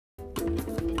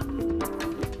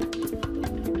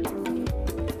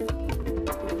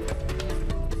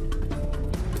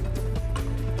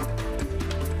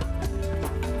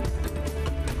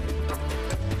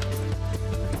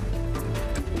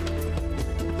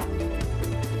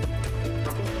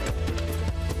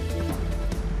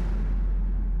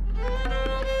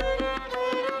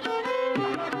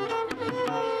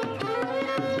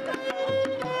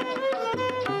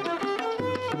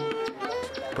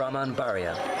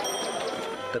Brahmanbaria,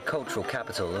 the cultural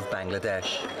capital of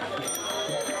Bangladesh,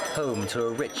 home to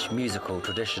a rich musical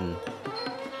tradition,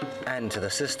 and to the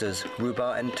sisters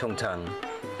Ruba and Tungtang.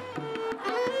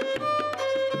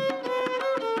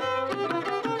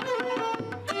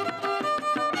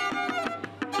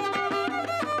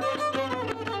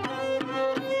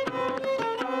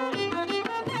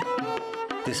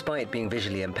 Despite being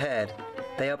visually impaired,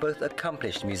 they are both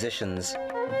accomplished musicians.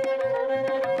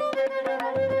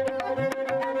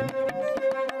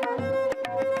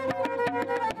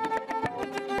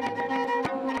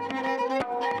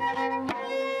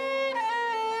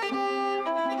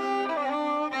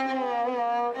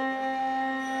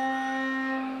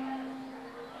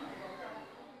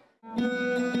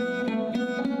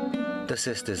 The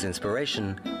sisters'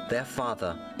 inspiration, their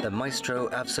father, the Maestro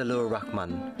Afzalur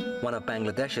Rahman, one of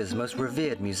Bangladesh's most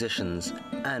revered musicians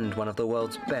and one of the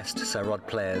world's best sarod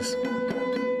players.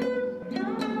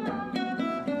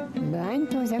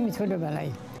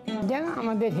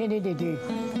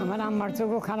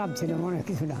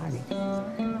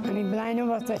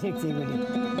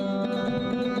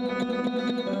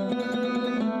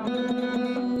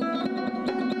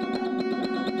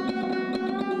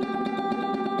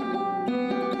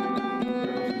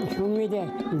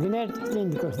 Great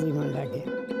change করছে জীবনটাকে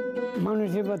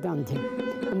মানুষের প্রতি আনছে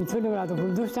আমি ছোটবেলা তো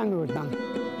খুব দুষ্টাঙ্গ করতাম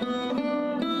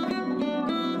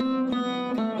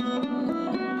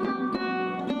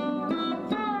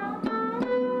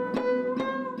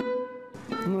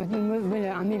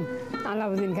আমি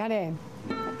আলাউদ্দিন খারে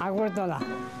আগরতলা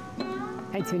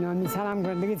এই ছিল আমি সালাম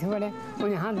করতে কিছু করে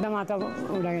উনি হাতটা মাথা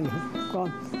উঠে গেল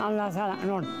আল্লাহ ছাড়া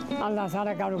নট আল্লাহ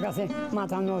ছাড়া কারোর কাছে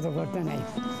মাথা নত করতে নাই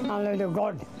আল্লাহ হইল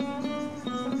গড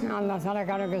আল্লাহ ছাড়া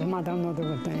কারোর কাছে মাথা উন্নত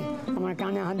করতে নেই আমার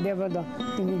কানে হাত দিয়ে বলতো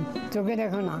তুমি চোখে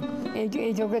দেখো না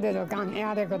এই চোখে দেখো কান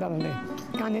এর কথা বলে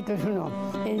কানে তো শুনো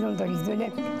এই জন্য তো কিছু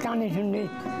কানে শুনলেই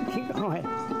হয়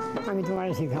আমি তোমার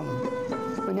শিখাবো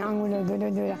মানে আঙুলে দূরে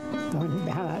দূরে তখন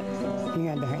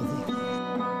ফিঙ্গার দেখাইছি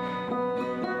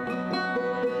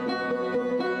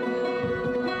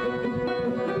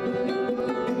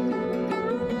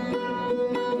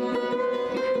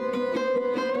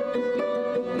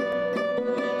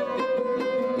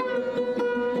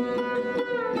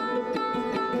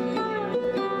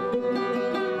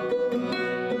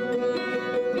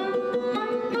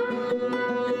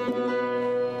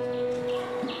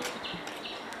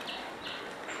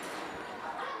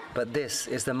But this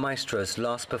is the Maestro's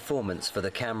last performance for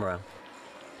the camera.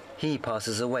 He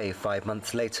passes away 5 months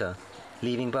later,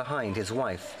 leaving behind his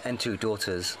wife and 2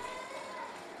 daughters.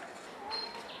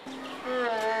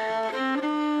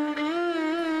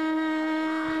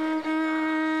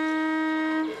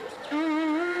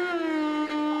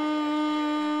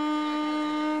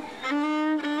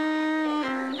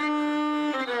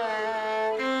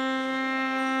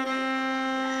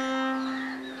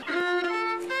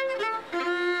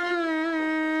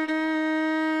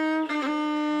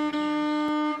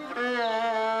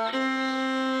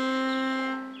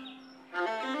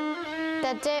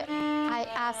 That day, I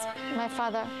asked my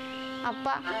father,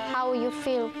 "Appa, how you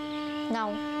feel now?"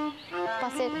 Appa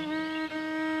said,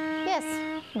 "Yes,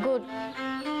 good.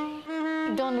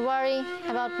 Don't worry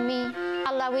about me.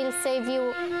 Allah will save you.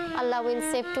 Allah will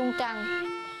save Tungtang."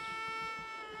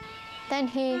 Then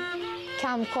he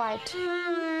came quiet.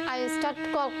 I started to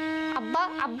call, "Abba,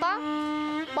 Abba,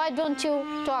 why don't you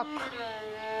talk?"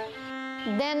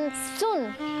 Then soon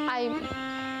I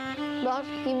brought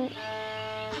him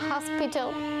hospital.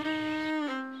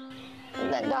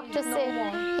 The doctor said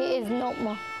he is no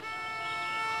more.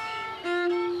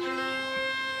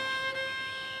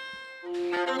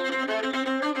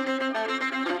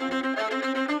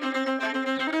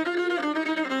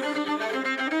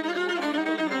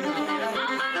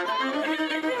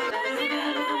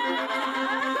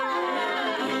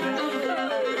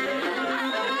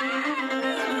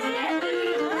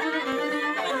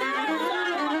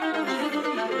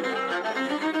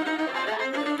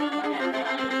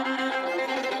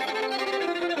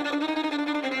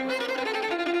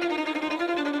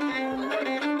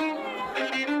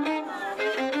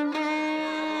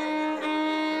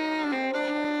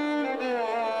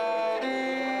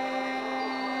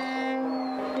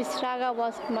 This raga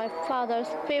was my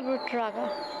father's favorite raga.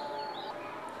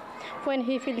 When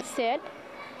he feels sad,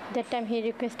 that time he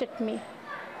requested me,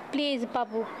 "Please,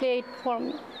 Babu, play it for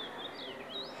me."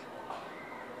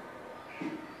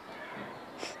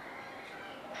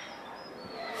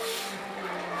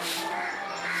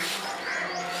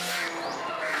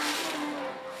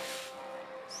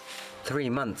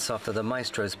 Three months after the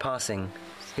Maestro's passing,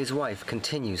 his wife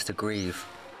continues to grieve.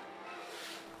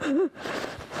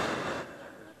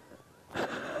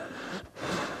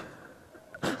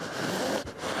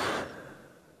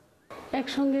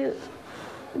 একসঙ্গে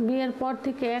বিয়ের পর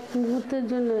থেকে এক মুহূর্তের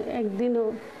জন্য একদিনও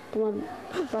তোমার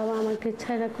বাবা আমাকে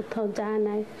ছাড়া কোথাও যায়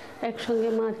নাই। একসঙ্গে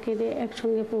মার্কেটে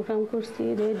একসঙ্গে প্রোগ্রাম করছি,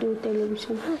 রেডিও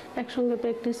টেলিভিশন একসঙ্গে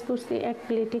প্র্যাকটিস করছি, এক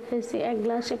প্লেটে খেয়েছি, এক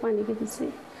গ্লাসে পানি খেয়েছি,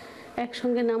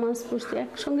 একসঙ্গে নামাজ পড়ছি,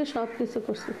 একসঙ্গে সব কিছু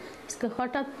করছি। আজকে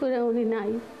হঠাৎ করে উনি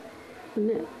নাই,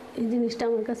 মানে এই জিনিসটা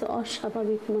আমার কাছে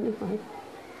অস্বাভাবিক মনে হয়।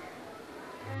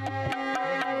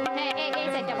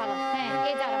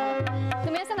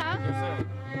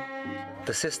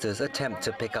 The sisters attempt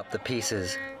to pick up the pieces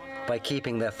by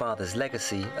keeping their father's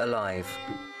legacy alive.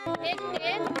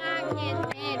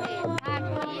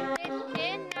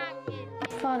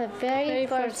 For the very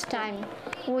first time,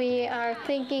 we are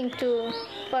thinking to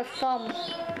perform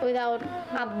without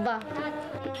Abba.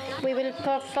 We will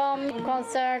perform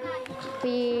concert.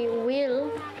 We will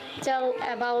tell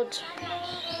about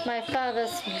my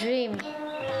father's dream.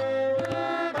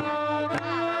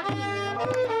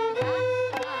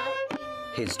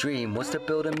 His dream was to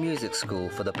build a music school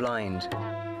for the blind.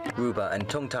 Ruba and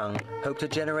Tungtang hope to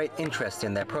generate interest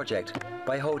in their project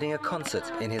by holding a concert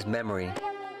in his memory.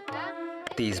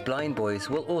 These blind boys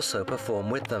will also perform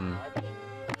with them.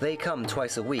 They come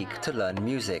twice a week to learn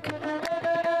music.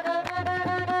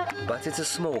 But it's a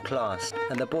small class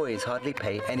and the boys hardly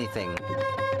pay anything.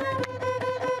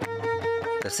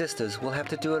 The sisters will have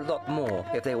to do a lot more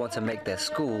if they want to make their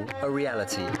school a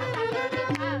reality.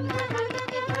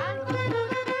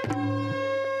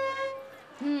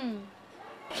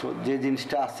 যে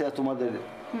জিনিসটা আছে তোমাদের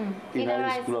inner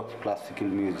school of classical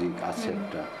music আছে,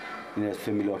 একটা inner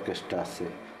family orchestra আছে।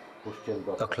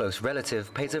 A close relative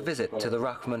pays a visit to the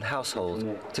Rahman household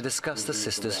to discuss the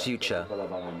sisters' future.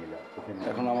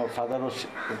 এখন আমার ফাদারও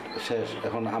শেষ,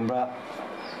 এখন আমরা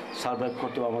সার্ভাইভ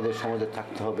করতে হবে, আমাদের সমাজে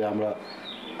থাকতে হবে, আমরা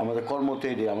আমাদের কর্ম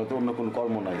তৈরি, আমাদের অন্য কোনো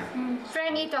কর্ম নাই।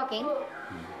 Frankly talking,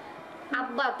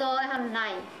 আব্বা তো এখন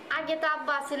নাই। আগে তো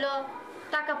আব্বা ছিল,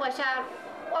 টাকা পয়সা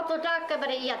অতটা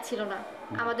একেবারে ইয়া ছিল না।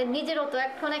 আমাদের নিজেরও তো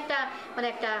এখন একটা মানে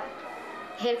একটা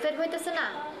হেরফের হইতেছে না।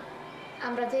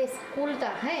 আমরা যে স্কুলটা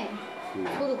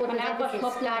শুরু করতে যাচ্ছি,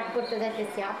 স্টার্ট করতে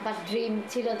যাচ্ছি, আব্বার ড্রিম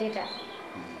ছিল যেটা,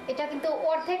 এটা কিন্তু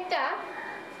অর্ধেকটা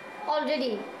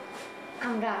অলরেডি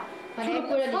আমরা মানে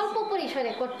স্বল্প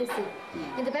পরিসরে করতেছি।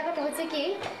 কিন্তু ব্যাপারটা হচ্ছে কি,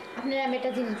 আপনারা আমি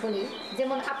একটা জিনিস বলি,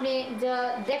 যেমন আপনি যা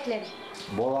দেখলেন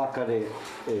বড় আকারে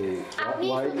আপনি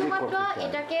শুধুমাত্র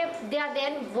এটাকে দেয়া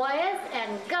দেন boys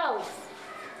and girls.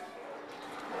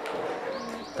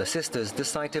 The sisters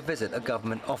decide to visit a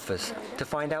government office to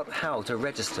find out how to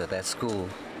register their school.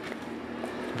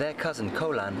 Their cousin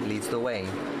Kolan leads the way.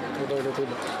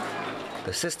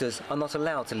 The sisters are not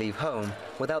allowed to leave home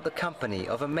without the company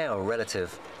of a male relative.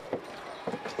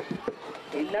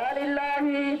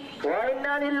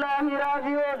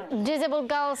 Disabled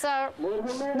girls are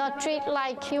not treated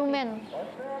like human.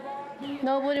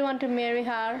 Nobody want to marry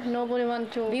her, nobody want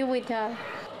to be with her.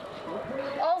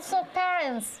 Also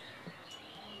parents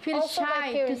Feel also shy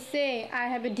to say I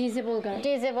have a disabled girl.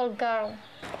 Disabled girl.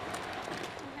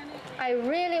 I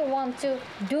really want to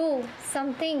do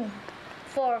something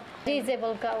for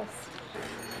disabled girls.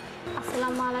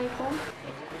 আসসালামু আলাইকুম।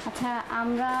 আচ্ছা,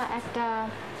 আমরা একটা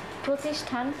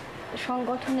প্রতিষ্ঠান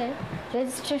সংগঠনের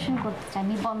registration করতে চাই,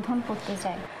 নিবন্ধন করতে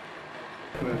চাই।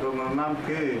 তোমার নাম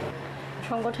কি?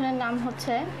 সংগঠনের নাম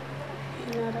হচ্ছে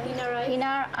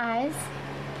inner eyes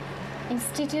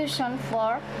institution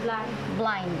for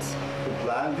blind.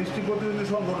 Blind দৃষ্টি প্রতিবন্ধী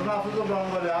সংগঠন আছে তো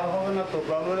ব্রাহ্মণবাড়ি, আর হবে না তো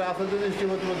ব্রাহ্মণবাড়ি আছে তো দৃষ্টি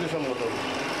প্রতিবন্ধী সংগঠন,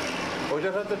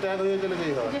 ওইটার সাথে ট্যাগ হয়ে গেলে কি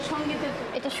হয়?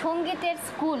 এটা সঙ্গীতের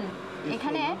স্কুল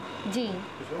এখানে। জি,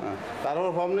 তারপর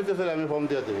ফর্ম নিতে চাইলে আমি ফর্ম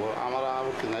দিয়ে দেবো, আমার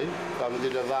আপত্তি নাই, আমি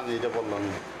যেটা জানি এটা বললাম।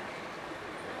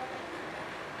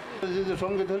 যে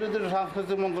সঙ্গীত হলে তো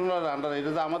সাংস্কৃতিক মন্ত্রণালয়ের আন্ডার,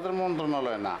 এটা তো আমাদের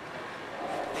মন্ত্রণালয় না।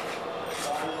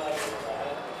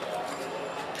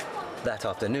 That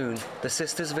afternoon, the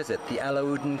sisters visit the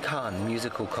Alauddin Khan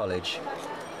Musical College,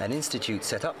 an institute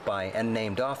set up by and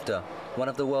named after one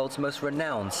of the world's most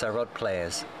renowned sarod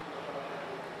players.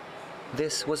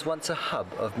 This was once a hub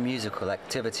of musical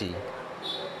activity.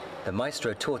 The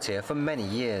maestro taught here for many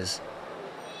years.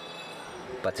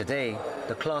 But today,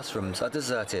 the classrooms are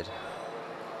deserted.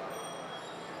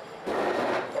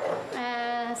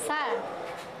 Sir,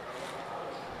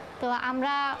 তো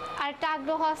আমরা আরেকটা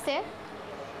আগ্রহ আছে,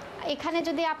 এখানে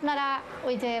যদি আপনারা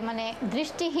ওই যে মানে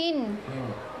দৃষ্টিহীন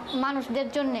মানুষদের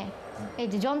জন্য এই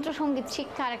যে যন্ত্রসঙ্গীত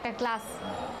শিক্ষার একটা ক্লাস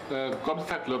কম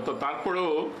থাকলো, তো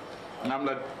তারপরেও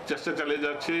আমরা চেষ্টা চালিয়ে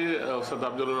যাচ্ছি ওস্তাদ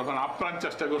আব্দুল রহমান আপ্রাণ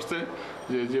চেষ্টা করছে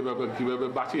যে যেভাবে কিভাবে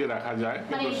বাঁচিয়ে রাখা যায়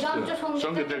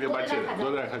সঙ্গীতটাকে বাঁচিয়ে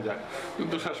ধরে রাখা যায়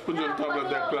কিন্তু শেষ পর্যন্ত আমরা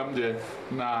দেখলাম যে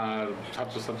না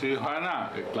ছাত্রছাত্রী হয় না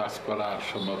ক্লাস করার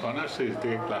সম্ভব হয় না সেই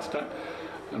থেকে ক্লাসটা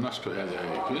নষ্ট হয়ে যায়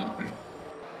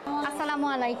আসসালামু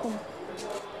আলাইকুম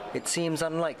It seems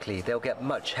unlikely they'll get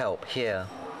much help here.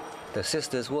 The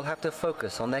sisters will have to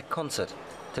focus on their concert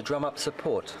to drum up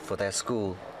support for their school.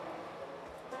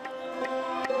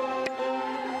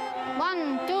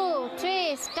 1, 2,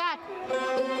 3, start.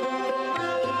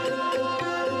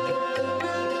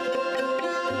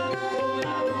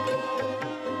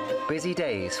 Busy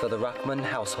days for the Rahman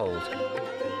household.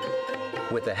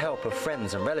 With the help of friends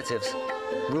and relatives,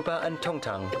 Ruba and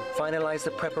Tongtang finalize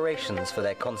the preparations for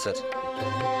their concert.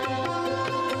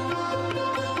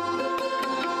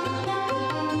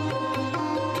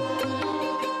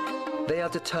 They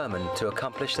are determined to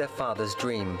accomplish their father's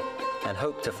dream and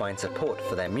hope to find support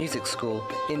for their music school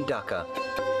in Dhaka.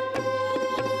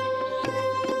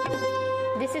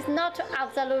 This is not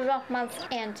Afzalur Rahman's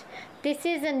end. This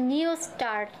is a new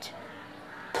start.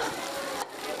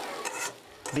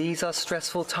 These are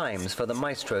stressful times for the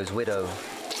Maestro's widow.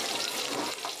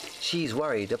 She's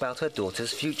worried about her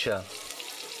daughter's future.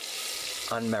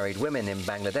 Unmarried women in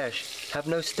Bangladesh have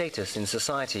no status in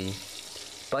society,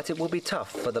 but it will be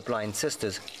tough for the blind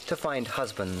sisters to find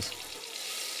husbands.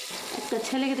 একটা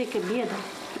ছেলেকে দেখে বিয়ে দাও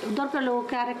দরকার হলে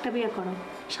ওকে আরেকটা বিয়ে করো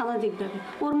সামাজিকভাবে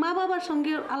ওর মা বাবার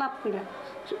সঙ্গে আলাপ করে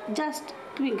জাস্ট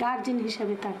তুমি গার্জেন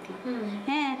হিসাবে থাকলে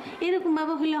হ্যাঁ এরকম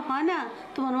ভাবে হইলে হয় না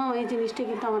তোমার মামা এই জিনিসটা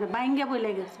কিন্তু আমার বাইঙ্গা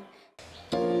বলে গেছে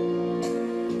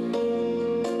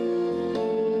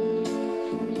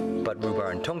But Ruba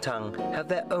and Tongtang have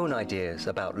their own ideas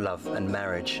about love and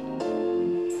marriage.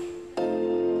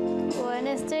 When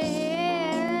it's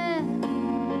here,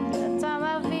 the time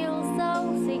I feel so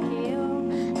secure,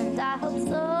 and I hope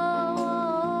so.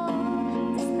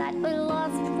 This night will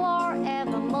last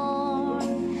forevermore.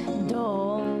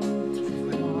 Don't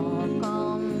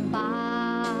come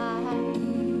by.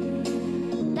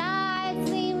 Night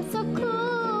seems so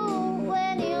cool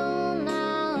when you're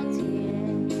not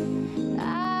here.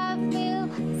 I feel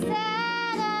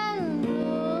sad and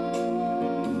blue.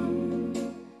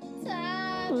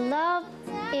 Love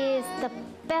is the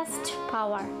best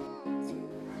power.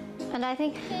 And I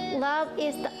think love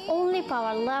is the only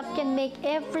power. Love can make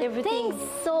everything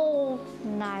so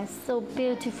nice, so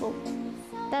beautiful.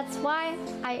 That's why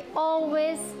I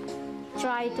always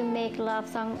try to make love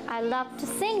songs. I love to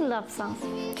sing love songs.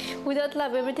 Without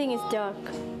love, everything is dark.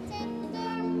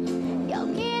 Your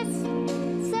kiss,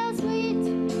 so sweet,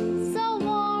 so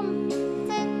warm,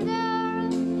 tender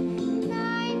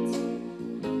night.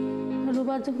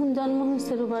 রুবার যখন জন্ম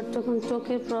হয়েছে রুবার যখন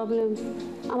চোখের problem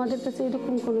আমাদের কাছে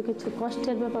এরকম কোনো কিছু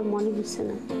কষ্টের ব্যাপার মনে হচ্ছে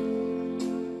না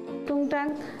টুংটাং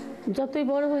যতই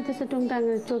বড় হইতেছে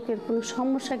টুংটাংয়ের চোখের কোনো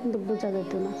সমস্যা কিন্তু বোঝা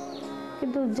যেত না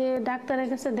কিন্তু যে ডাক্তারের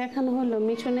কাছে দেখানো হলো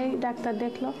মিশনেই ডাক্তার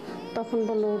দেখলো তখন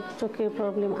বললো ওর চোখের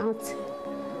প্রবলেম আছে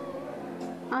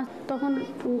আর তখন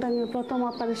টুংটাংয়ের প্রথম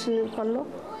অপারেশন করলো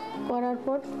করার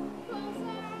পর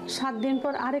 7 দিন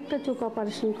পর আরেকটা চোখ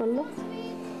অপারেশন করলো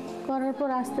করার পর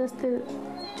আস্তে আস্তে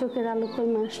চোখের আলো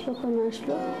কমে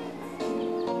আসলো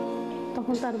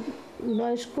তখন তার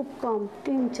বয়স খুব কম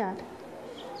 3-4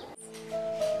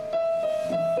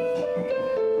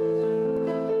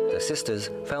 The sisters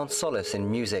found solace in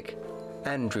music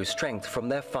and drew strength from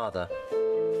their father.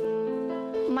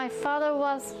 My father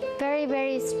was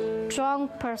very strong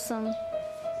person.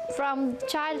 From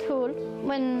childhood,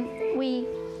 when we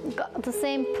got the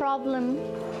same problem,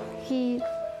 he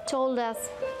told us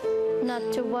not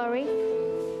to worry,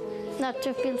 not to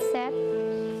feel sad.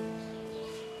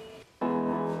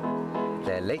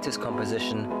 Their latest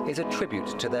composition is a tribute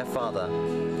to their father.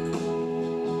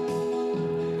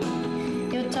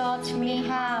 You taught me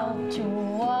how to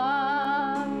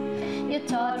walk. You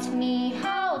taught me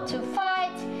how to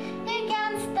fight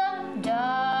against the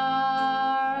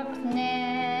darkness.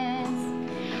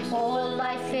 All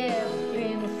life has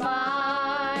been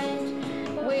fine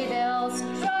without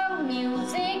strong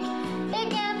music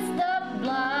against the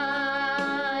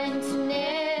blindness.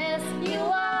 You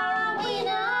are a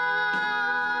winner.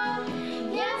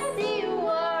 Yes, you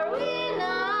are a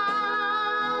winner.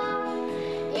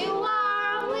 You are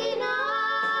a winner.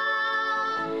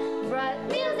 Bright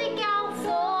musical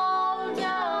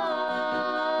soldier.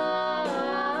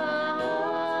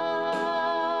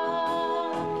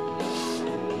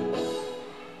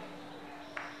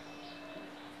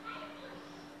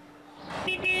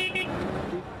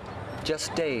 Just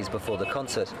days before the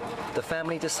concert, the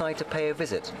family decide to pay a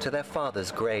visit to their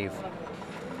father's grave.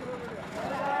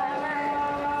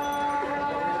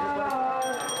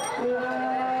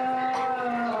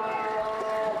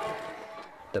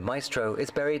 The maestro is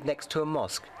buried next to a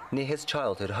mosque near his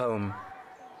childhood home.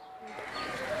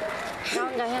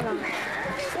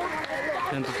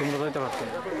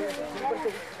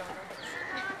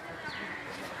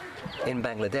 In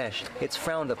Bangladesh, it's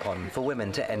frowned upon for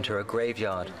women to enter a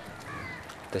graveyard.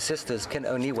 The sisters can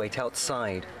only wait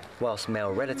outside, whilst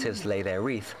male relatives lay their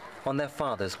wreath on their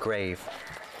father's grave.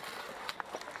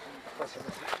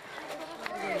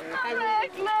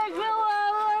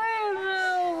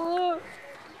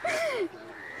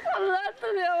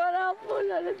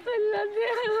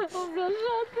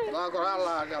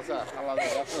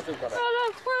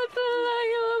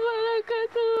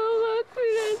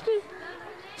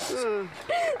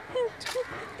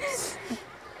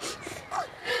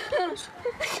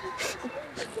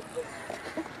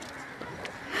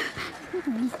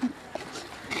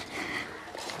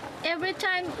 Every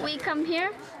time we come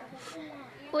here,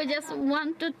 we just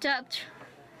want to touch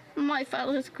my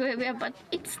father's grave, but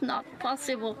it's not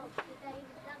possible.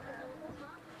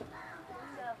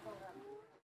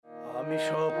 আমি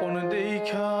স্বপ্ন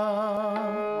দেখা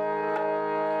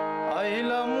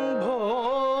আইলাম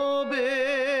ভবে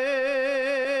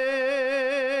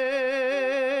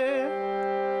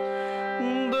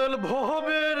দল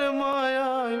ভবের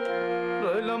মায়ায়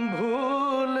রইলাম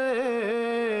ভুলে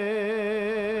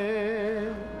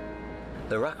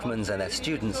The Rahmans and their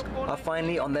students are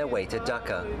finally on their way to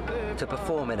Dhaka to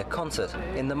perform in a concert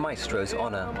in the maestro's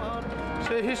honor.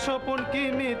 সেই স্বপ্ন কি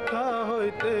মিথ্যা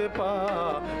হইতে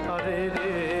পারে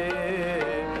রে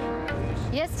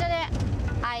Yesterday,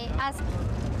 I asked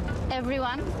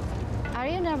everyone, "Are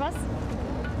you nervous?"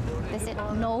 They said,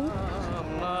 "No."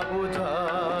 না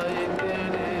বুঝাইতে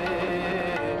রে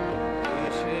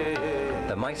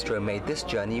The maestro made this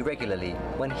journey regularly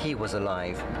when he was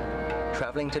alive,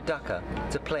 traveling to Dhaka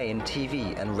to play in TV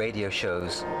and radio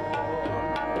shows.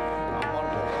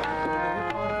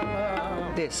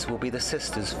 This will be the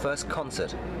sisters' first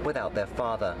concert without their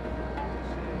father.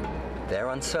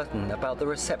 They're uncertain about the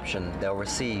reception they'll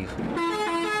receive.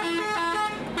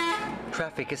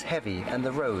 Traffic is heavy and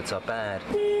the roads are bad.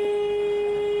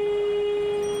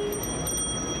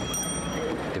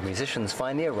 The musicians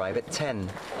finally arrive at 10,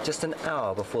 just an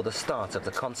hour before the start of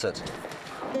the concert.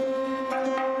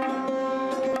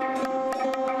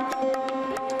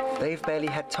 They've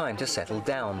barely had time to settle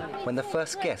down when the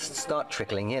first guests start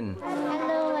trickling in.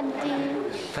 Hello, auntie.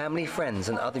 Family, friends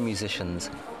and other musicians,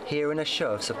 here in a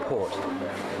show of support.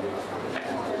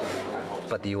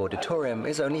 But the auditorium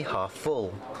is only half full,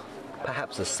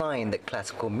 perhaps a sign that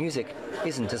classical music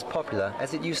isn't as popular as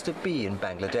it used to be in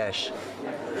Bangladesh.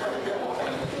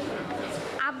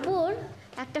 আব্বুর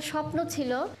একটা স্বপ্ন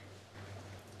ছিল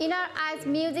inner eyes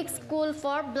music school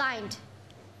for blind,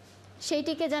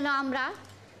 সেইটিকে যেন আমরা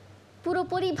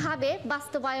পুরোপুরিভাবে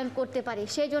বাস্তবায়ন করতে পারি।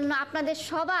 সেই জন্য আপনাদের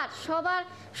সবার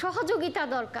সহযোগিতা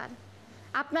দরকার।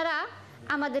 আপনারা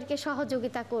আমাদেরকে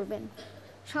সহযোগিতা করবেন।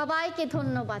 সবাইকে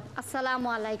ধন্যবাদ। আসসালামু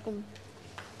আলাইকুম।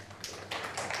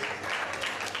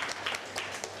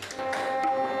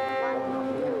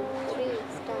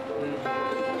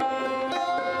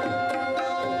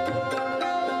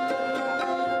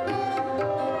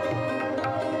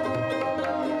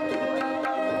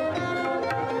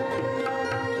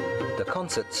 The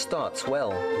concert starts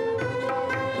well.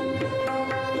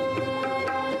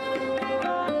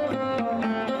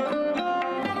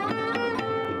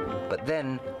 But then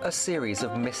a series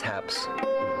of mishaps.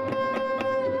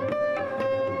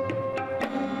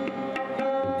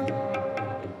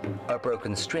 A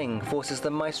broken string forces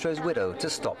the maestro's widow to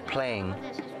stop playing.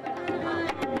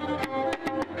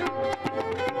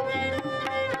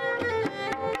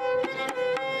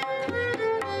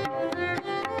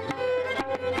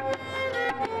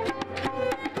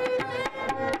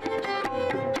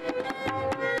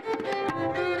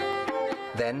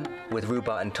 Then, with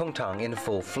Ruba and Tungtang in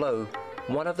full flow,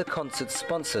 one of the concert's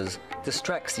sponsors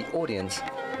distracts the audience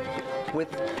with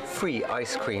free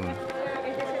ice cream.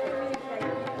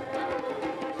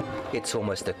 It's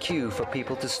almost a cue for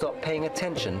people to stop paying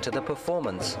attention to the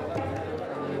performance.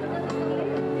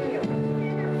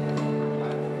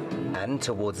 And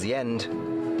towards the end,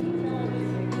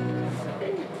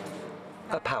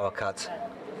 a power cut.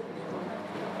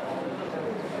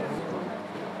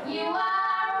 You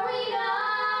are winner.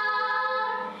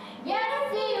 Yes,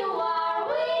 you are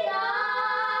winner.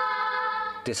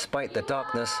 Despite the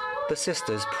darkness, the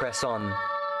sisters press on.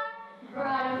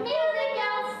 Bright music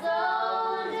and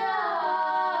soldier.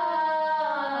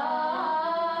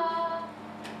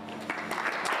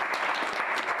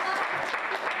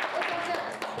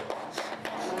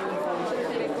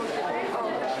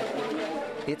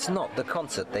 It's not the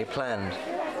concert they planned,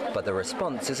 but the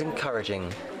response is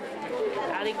encouraging.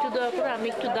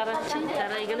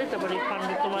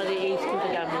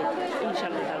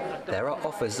 There are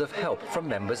offers of help from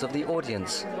members of the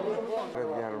audience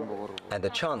and a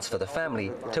chance for the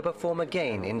family to perform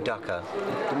again in Dhaka.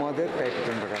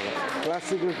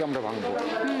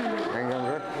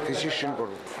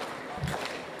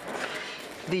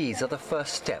 These are the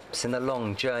first steps in a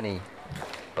long journey,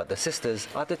 but the sisters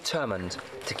are determined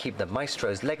to keep the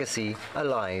Maestro's legacy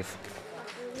alive.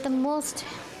 The most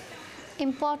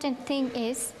important thing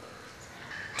is,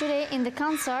 today in the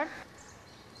concert,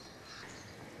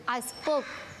 I spoke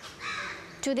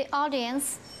to the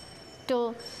audience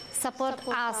to support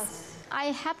us. I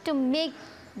have to make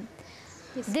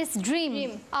this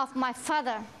dream of my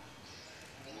father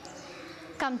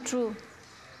come true.